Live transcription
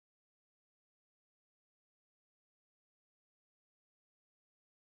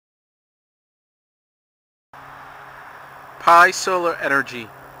Pi Solar Energy.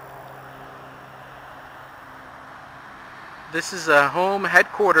 This is a home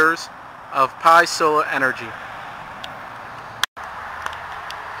headquarters of Pi Solar Energy.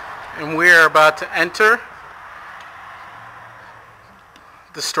 And we are about to enter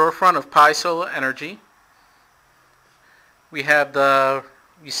the storefront of Pi Solar Energy. We have the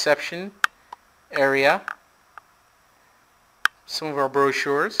reception area, some of our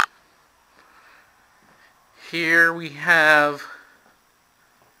brochures. Here we have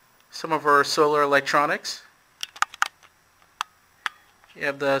some of our solar electronics. You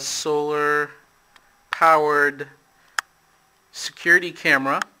have the solar powered security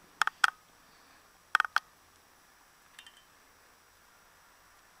camera.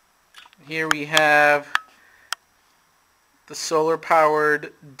 Here we have the solar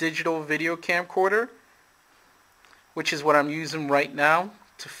powered digital video camcorder, which is what I'm using right now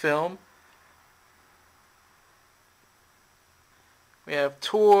to film. We have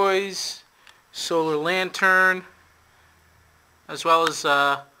toys, solar lantern, as well as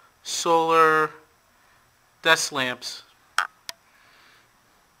solar desk lamps.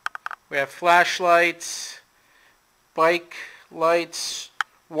 We have flashlights, bike lights,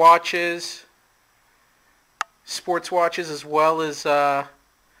 watches, sports watches, as well as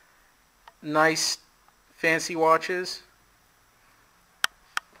nice fancy watches.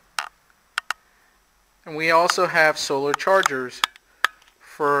 And we also have solar chargers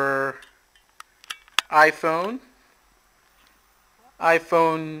for iPhone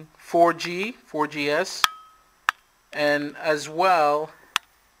 4G, 4GS, and as well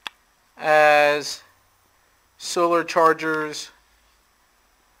as solar chargers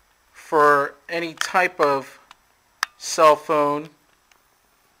for any type of cell phone.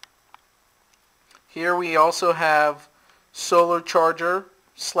 Here we also have solar charger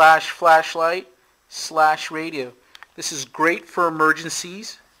slash flashlight slash radio. This is great for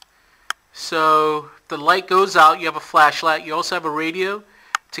emergencies. So if the light goes out, you have a flashlight. You also have a radio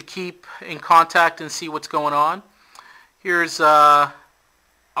to keep in contact and see what's going on. Here's our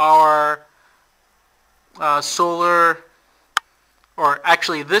solar, or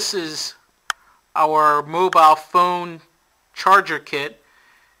actually this is our mobile phone charger kit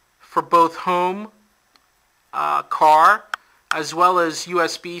for both home, car, as well as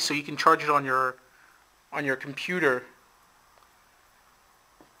USB, so you can charge it on your computer.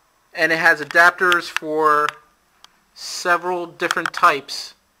 And it has adapters for several different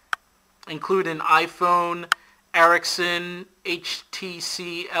types, including iPhone, Ericsson,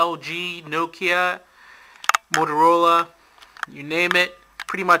 HTC, LG, Nokia, Motorola, you name it.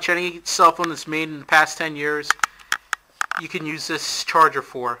 Pretty much any cell phone that's made in the past 10 years, you can use this charger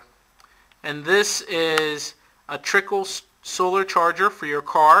for. And this is a trickle solar charger for your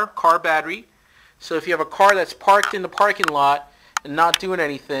car battery. So if you have a car that's parked in the parking lot and not doing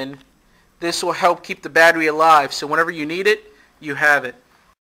anything, this will help keep the battery alive. So whenever you need it, you have it.